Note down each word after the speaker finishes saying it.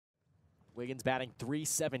Wiggins batting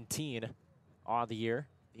 .317 on the year,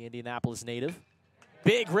 the Indianapolis native.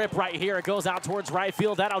 Big rip right here. It goes out towards right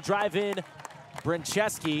field. That'll drive in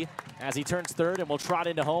Brincheski as he turns third and will trot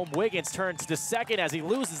into home. Wiggins turns to second as he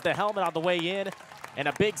loses the helmet on the way in. And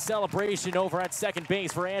a big celebration over at second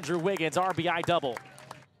base for Andrew Wiggins, RBI double.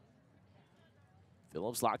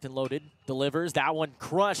 Phillips locked and loaded, delivers. That one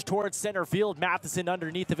crushed towards center field. Matheson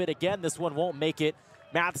underneath of it again. This one won't make it.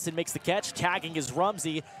 Matheson makes the catch. Tagging is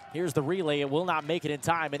Rumsey. Here's the relay. It will not make it in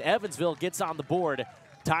time. And Evansville gets on the board.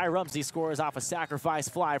 Ty Rumsey scores off a sacrifice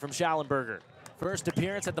fly from Schallenberger. First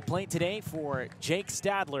appearance at the plate today for Jake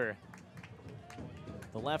Stadler.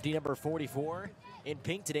 The lefty, number 44. In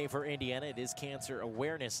pink today for Indiana. It is Cancer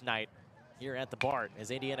Awareness Night here at the Bart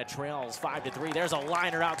as Indiana trails 5-3. There's a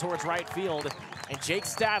liner out towards right field. And Jake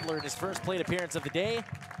Stadler, in his first plate appearance of the day,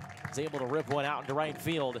 is able to rip one out into right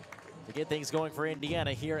field to get things going for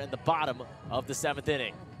Indiana here in the bottom of the 7th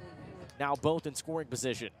inning. Now both in scoring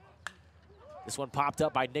position. This one popped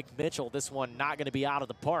up by Nick Mitchell. This one not going to be out of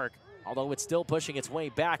the park, although it's still pushing its way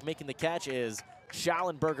back. Making the catch is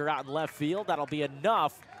Schallenberger out in left field. That'll be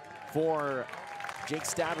enough for Jake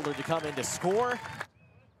Stadler to come in to score.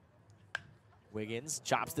 Wiggins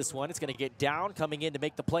chops this one. It's going to get down. Coming in to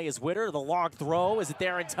make the play is Witter. The long throw. Is it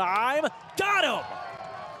there in time? Got him!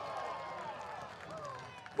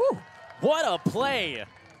 Whew. What a play.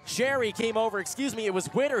 Sherry came over. Excuse me, it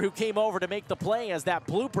was Witter who came over to make the play as that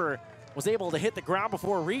blooper was able to hit the ground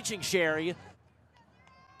before reaching Sherry.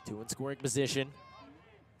 2 in scoring position.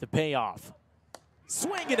 The payoff.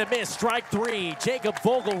 Swing and a miss, strike 3. Jacob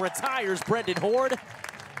Vogel retires Brendan Horde.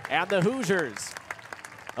 And the Hoosiers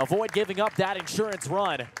avoid giving up that insurance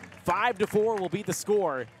run. 5-4 will be the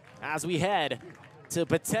score as we head to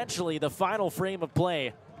potentially the final frame of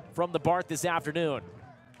play from the Bart this afternoon.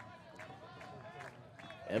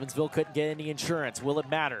 Evansville couldn't get any insurance. Will it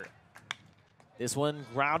matter? This one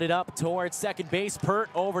rounded up towards second base. Pert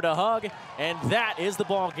over to Hug, and that is the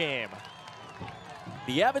ball game.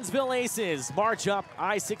 The Evansville Aces march up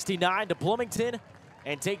I-69 to Bloomington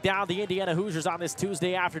and take down the Indiana Hoosiers on this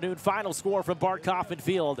Tuesday afternoon. Final score from Bart Kaufman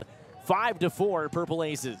Field, 5-4 Purple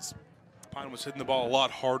Aces. Pine was hitting the ball a lot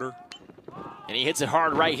harder. And he hits it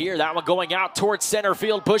hard right here. That one going out towards center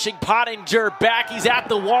field, pushing Pottinger back. He's at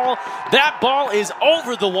the wall. That ball is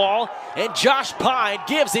over the wall, and Josh Pine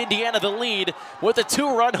gives Indiana the lead with a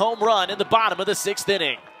 2-run home run in the bottom of the 6th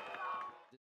inning.